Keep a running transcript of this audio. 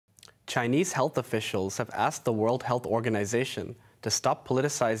Chinese health officials have asked the World Health Organization to stop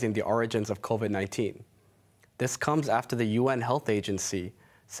politicizing the origins of COVID-19. This comes after the UN Health Agency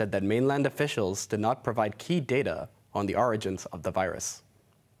said that mainland officials did not provide key data on the origins of the virus.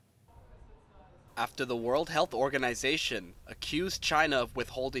 After the World Health Organization accused China of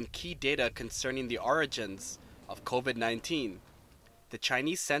withholding key data concerning the origins of COVID-19, the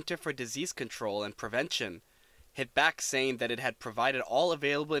Chinese Center for Disease Control and Prevention hit back, saying that it had provided all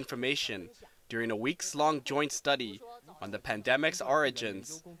available information during a weeks-long joint study on the pandemic's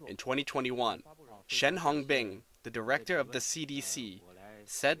origins in 2021. Shen Hongbing, the director of the CDC,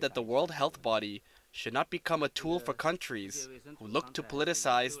 said that the World Health Body should not become a tool for countries who look to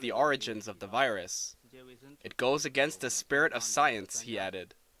politicize the origins of the virus. It goes against the spirit of science, he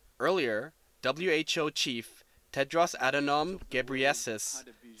added. Earlier, WHO chief Tedros Adhanom Ghebreyesus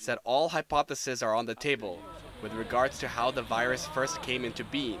said all hypotheses are on the table with regards to how the virus first came into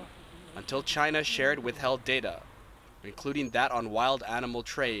being, until China shared withheld data, including that on wild animal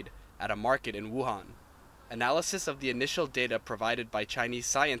trade at a market in Wuhan. Analysis of the initial data provided by Chinese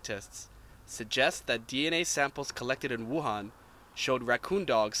scientists suggests that DNA samples collected in Wuhan showed raccoon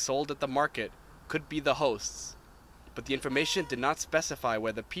dogs sold at the market could be the hosts, but the information did not specify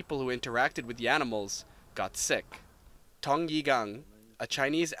whether people who interacted with the animals got sick. Tong Yigang, a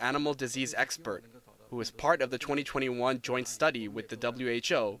Chinese animal disease expert who was part of the 2021 joint study with the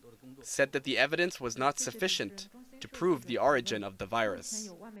WHO, said that the evidence was not sufficient to prove the origin of the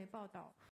virus.